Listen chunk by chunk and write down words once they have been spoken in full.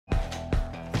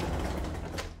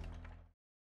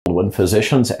when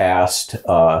physicians asked,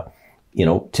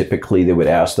 typically they would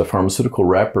ask the pharmaceutical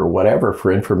rep or whatever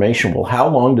for information. Well, how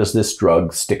long does this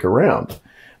drug stick around?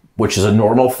 Which is a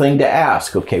normal thing to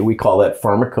ask. Okay, we call that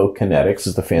pharmacokinetics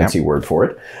is the fancy word for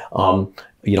it.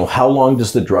 How long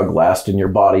does the drug last in your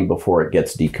body before it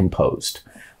gets decomposed?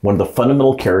 One of the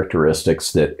fundamental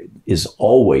characteristics that is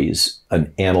always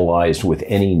analyzed with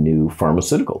any new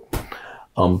pharmaceutical.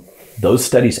 Those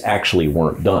studies actually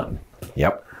weren't done.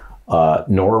 Yep.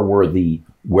 Nor were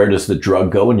where does the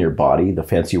drug go in your body? The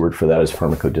fancy word for that is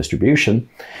pharmacodistribution.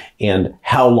 And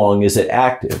how long is it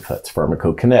active? That's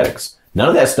pharmacokinetics. None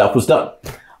of that stuff was done.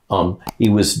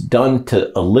 It was done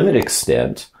to a limited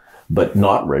extent, but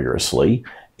not rigorously,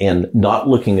 and not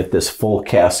looking at this full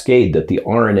cascade that the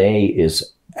RNA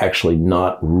is actually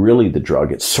not really the drug.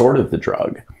 It's sort of the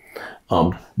drug.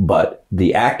 But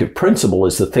the active principle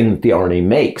is the thing that the RNA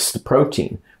makes, the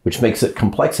protein, which makes it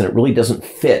complex, and it really doesn't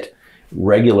fit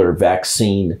regular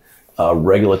vaccine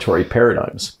regulatory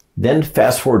paradigms. Then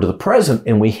fast forward to the present,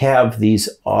 and we have these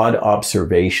odd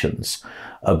observations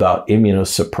about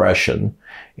immunosuppression.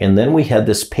 And then we had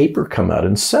this paper come out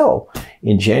in Cell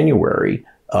in January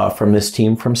from this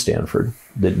team from Stanford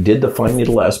that did the fine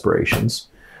needle aspirations.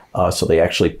 So they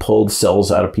actually pulled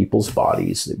cells out of people's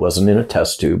bodies. It wasn't in a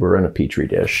test tube or in a petri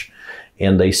dish.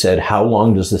 And they said, how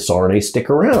long does this RNA stick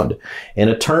around? And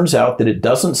it turns out that it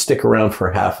doesn't stick around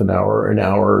for half an hour, an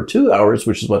hour, or 2 hours,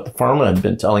 which is what the pharma had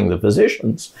been telling the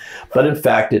physicians. But in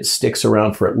fact, it sticks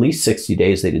around for at least 60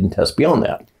 days. They didn't test beyond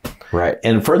that. Right.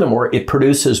 And furthermore, it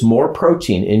produces more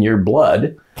protein in your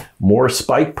blood, more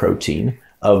spike protein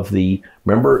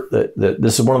remember,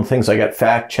 this is one of the things I got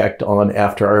fact checked on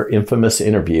after our infamous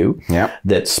interview,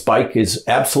 that spike is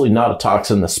absolutely not a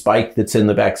toxin. The spike that's in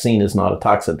the vaccine is not a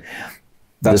toxin.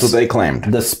 That's what they claimed.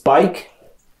 The spike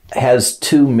has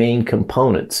two main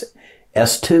components.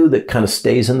 S2 that kind of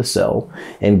stays in the cell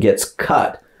and gets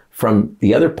cut from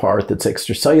the other part that's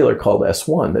extracellular called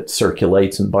S1 that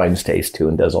circulates and binds to ACE2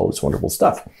 and does all this wonderful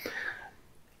stuff.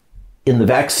 In the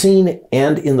vaccine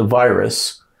and in the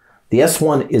virus, the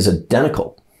S1 is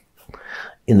identical.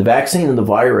 In the vaccine and the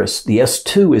virus, the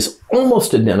S2 is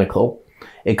almost identical,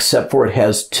 except for it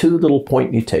has two little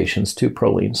point mutations, two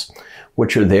proteins,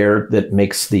 which are there that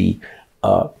makes the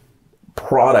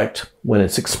product, when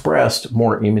it's expressed,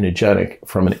 more immunogenic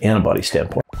from an antibody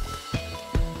standpoint.